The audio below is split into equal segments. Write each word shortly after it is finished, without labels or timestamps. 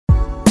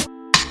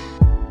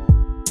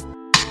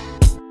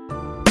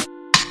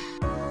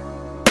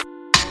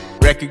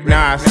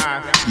recognize.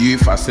 You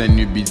if I send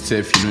you beats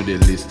if you know they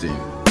listen.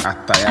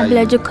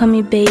 Abladzo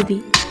Kwame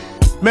baby.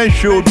 Men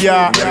show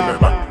ya.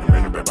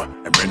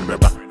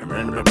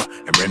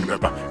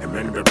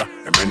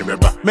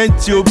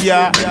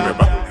 Mentobia.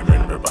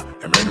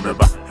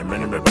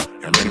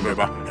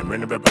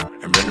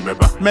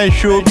 Men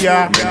show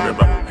ya.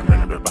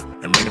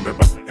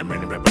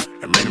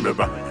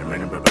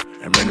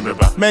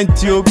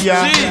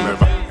 Mentobia.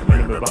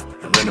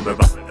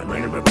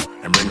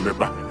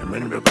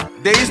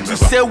 They used to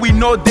say we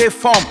know they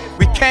form,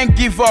 we can't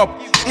give up,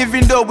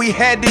 even though we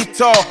had it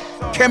all.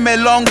 Came a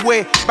long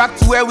way, back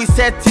to where we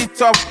set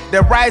it up.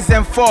 The rise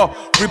and fall,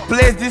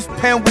 replace this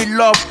pain with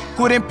love.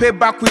 Couldn't pay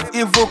back with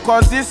evil,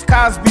 cause these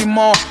scars be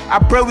more. I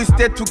pray we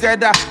stay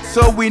together,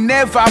 so we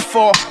never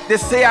fall. They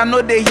say I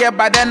know they hear,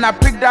 but then I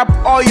picked up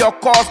all your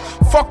calls.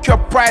 Fuck your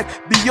pride,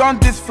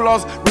 beyond these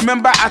flaws.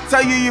 Remember I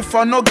tell you, you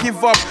for no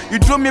give up. You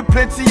drew me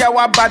plenty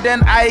yawa, but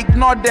then I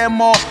ignored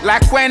them all.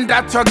 Like when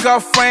that your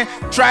girlfriend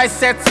try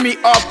set me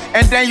up,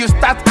 and then you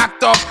start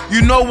act up.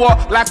 You know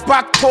what, like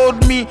Pac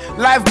told me,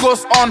 life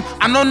goes on.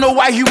 I don't know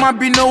why human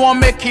being no one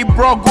make it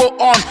bro go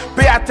on.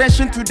 Pay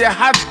attention to the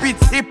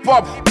heartbeats, hip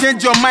hop.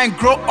 Change your mind,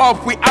 grow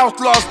up, we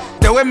outlaws.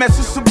 The way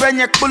Mesusu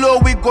Benye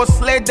Kulo, we go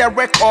slay the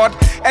record.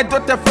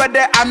 Edote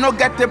Fede, I no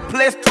get a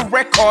place to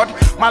record.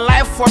 My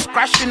life was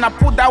crashing, I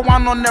put that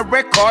one on the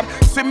record.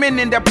 Swimming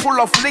in the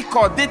pool of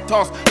liquor,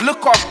 detox.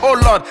 Look up, oh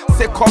Lord,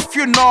 say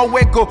confuse no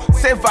way go.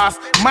 Save us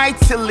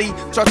mightily,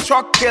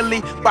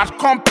 chochokily. Bad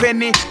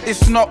company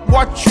is not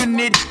what you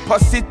need.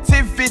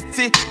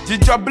 Positivity,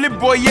 Jijobli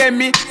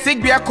boyemi.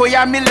 Sigbia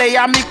koyami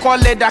leyami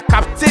call it a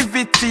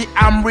captivity.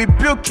 I'm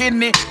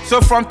rebuking it.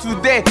 So from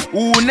today, we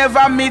will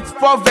never meet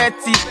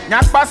poverty.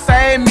 Nyakpa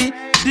saemi,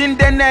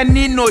 dindene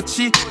ni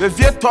nochi.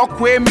 Vevie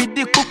tokwe mi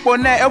di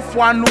kupone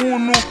F1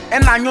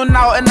 enanyo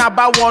now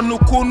enaba wonu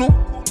kunu.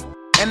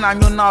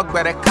 Enanyo now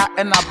gbereka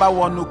enaba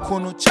wonu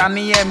kunu.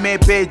 Chani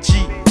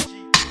mebeji.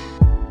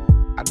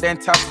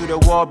 Adenta to the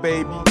wall,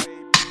 baby.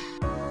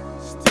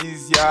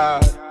 Steezia,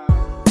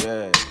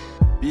 yeah.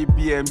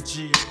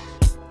 BBMG,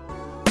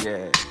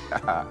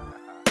 yeah.